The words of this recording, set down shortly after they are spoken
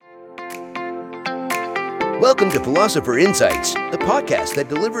Welcome to Philosopher Insights, the podcast that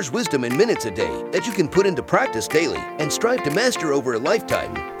delivers wisdom in minutes a day that you can put into practice daily and strive to master over a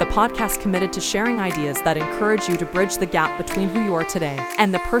lifetime. The podcast committed to sharing ideas that encourage you to bridge the gap between who you are today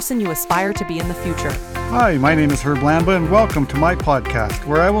and the person you aspire to be in the future. Hi, my name is Herb Lamba, and welcome to my podcast,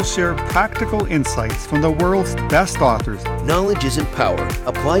 where I will share practical insights from the world's best authors. Knowledge isn't power.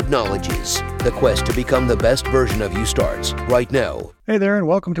 Applied knowledge is. The quest to become the best version of you starts right now. Hey there, and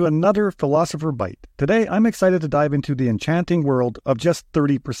welcome to another Philosopher Byte. Today, I'm excited to dive into the enchanting world of just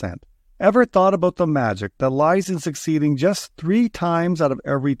 30%. Ever thought about the magic that lies in succeeding just 3 times out of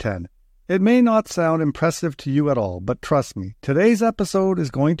every 10? It may not sound impressive to you at all, but trust me, today's episode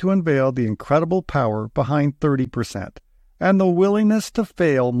is going to unveil the incredible power behind 30% and the willingness to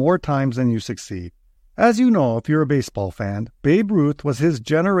fail more times than you succeed. As you know, if you're a baseball fan, Babe Ruth was his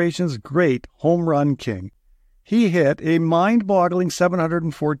generation's great home run king. He hit a mind-boggling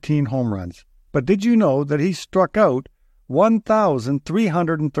 714 home runs. But did you know that he struck out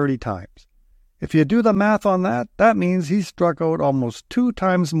 1,330 times? If you do the math on that, that means he struck out almost 2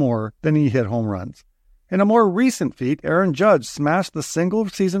 times more than he hit home runs. In a more recent feat, Aaron Judge smashed the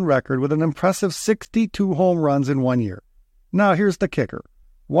single-season record with an impressive 62 home runs in 1 year. Now here's the kicker.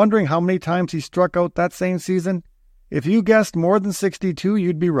 Wondering how many times he struck out that same season? If you guessed more than 62,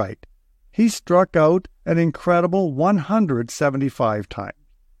 you'd be right. He struck out an incredible 175 times.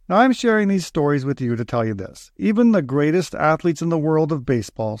 Now, I'm sharing these stories with you to tell you this. Even the greatest athletes in the world of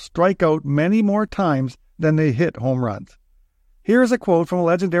baseball strike out many more times than they hit home runs. Here's a quote from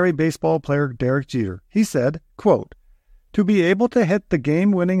legendary baseball player Derek Jeter. He said, quote, "To be able to hit the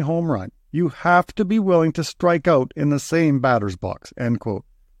game-winning home run, you have to be willing to strike out in the same batter's box," end quote.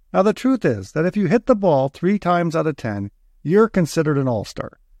 Now, the truth is that if you hit the ball 3 times out of 10, you're considered an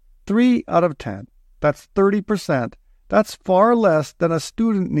all-star. 3 out of 10. That's 30%. That's far less than a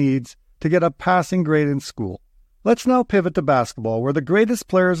student needs to get a passing grade in school. Let's now pivot to basketball, where the greatest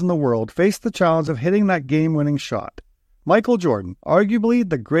players in the world face the challenge of hitting that game-winning shot. Michael Jordan, arguably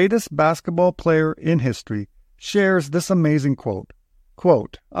the greatest basketball player in history, shares this amazing quote.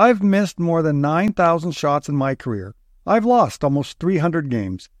 Quote, "I've missed more than 9,000 shots in my career. I've lost almost 300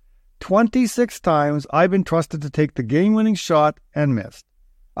 games. 26 times I've been trusted to take the game-winning shot and missed.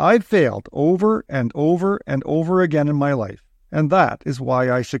 I've failed over and over and over again in my life, and that is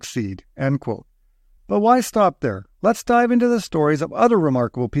why I succeed," end quote. But why stop there? Let's dive into the stories of other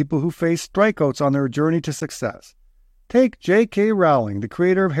remarkable people who faced strikeouts on their journey to success. Take J.K. Rowling, the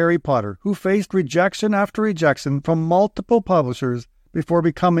creator of Harry Potter, who faced rejection after rejection from multiple publishers before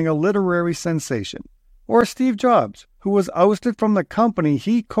becoming a literary sensation. Or Steve Jobs, who was ousted from the company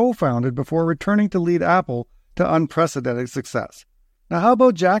he co-founded before returning to lead Apple to unprecedented success. Now how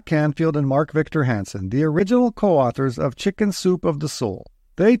about Jack Canfield and Mark Victor Hansen, the original co-authors of Chicken Soup of the Soul?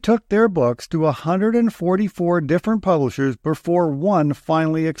 They took their books to 144 different publishers before one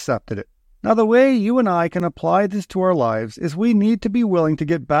finally accepted it. Now the way you and I can apply this to our lives is we need to be willing to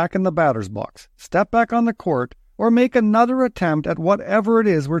get back in the batter's box, step back on the court, or make another attempt at whatever it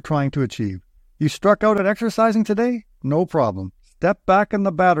is we're trying to achieve. You struck out at exercising today? No problem. Step back in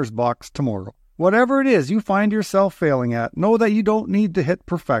the batter's box tomorrow. Whatever it is you find yourself failing at, know that you don't need to hit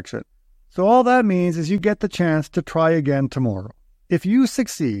perfection. So all that means is you get the chance to try again tomorrow. If you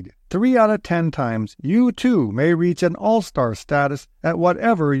succeed 3 out of 10 times, you too may reach an all-star status at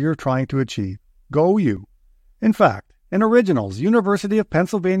whatever you're trying to achieve. Go you. In fact, in Originals, University of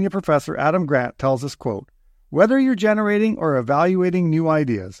Pennsylvania professor Adam Grant tells us, quote, "Whether you're generating or evaluating new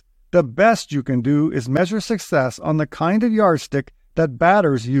ideas, the best you can do is measure success on the kind of yardstick that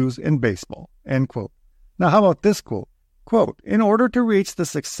batters use in baseball," end quote. Now how about this quote? Quote, "In order to reach the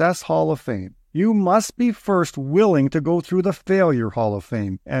Success Hall of Fame, you must be first willing to go through the Failure Hall of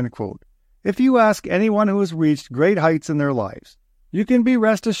Fame," end quote. If you ask anyone who has reached great heights in their lives, you can be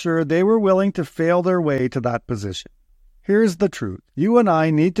rest assured they were willing to fail their way to that position. Here's the truth. You and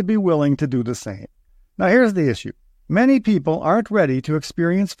I need to be willing to do the same. Now here's the issue. Many people aren't ready to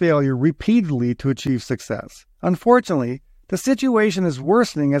experience failure repeatedly to achieve success. Unfortunately, the situation is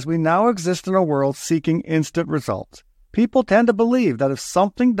worsening as we now exist in a world seeking instant results. People tend to believe that if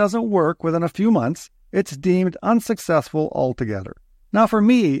something doesn't work within a few months, it's deemed unsuccessful altogether. Now for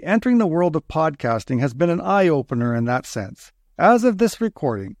me, entering the world of podcasting has been an eye-opener in that sense. As of this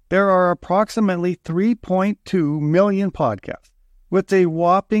recording, there are approximately 3.2 million podcasts, with a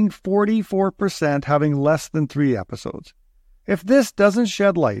whopping 44% having less than 3 episodes. If this doesn't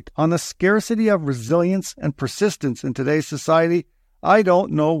shed light on the scarcity of resilience and persistence in today's society, I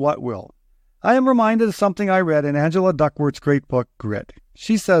don't know what will. I am reminded of something I read in Angela Duckworth's great book, Grit.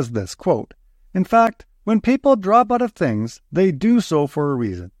 She says this, quote, "In fact, when people drop out of things, they do so for a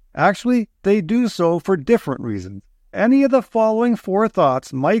reason. Actually, they do so for different reasons. Any of the following 4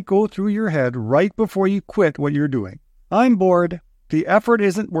 thoughts might go through your head right before you quit what you're doing. I'm bored. The effort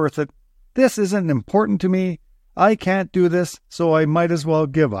isn't worth it. This isn't important to me. I can't do this, so I might as well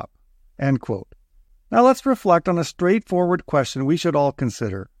give up. End quote. Now let's reflect on a straightforward question we should all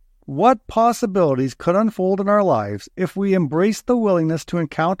consider. What possibilities could unfold in our lives if we embrace the willingness to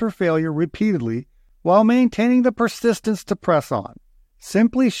encounter failure repeatedly while maintaining the persistence to press on?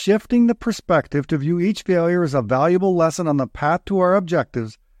 Simply shifting the perspective to view each failure as a valuable lesson on the path to our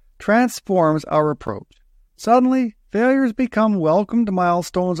objectives transforms our approach. Suddenly, failures become welcomed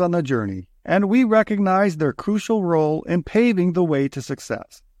milestones on the journey, and we recognize their crucial role in paving the way to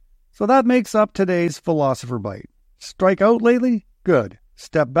success. So that makes up today's Philosopher Byte. Strike out lately? Good.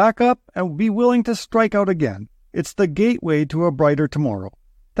 Step back up and be willing to strike out again. It's the gateway to a brighter tomorrow.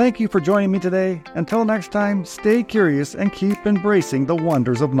 Thank you for joining me today. Until next time, stay curious and keep embracing the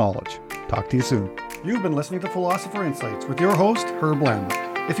wonders of knowledge. Talk to you soon. You've been listening to Philosopher Insights with your host, Herb Lambert.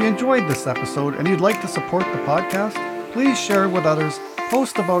 If you enjoyed this episode and you'd like to support the podcast, please share it with others,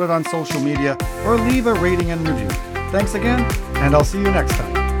 post about it on social media, or leave a rating and review. Thanks again, and I'll see you next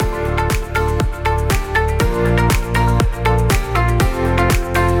time.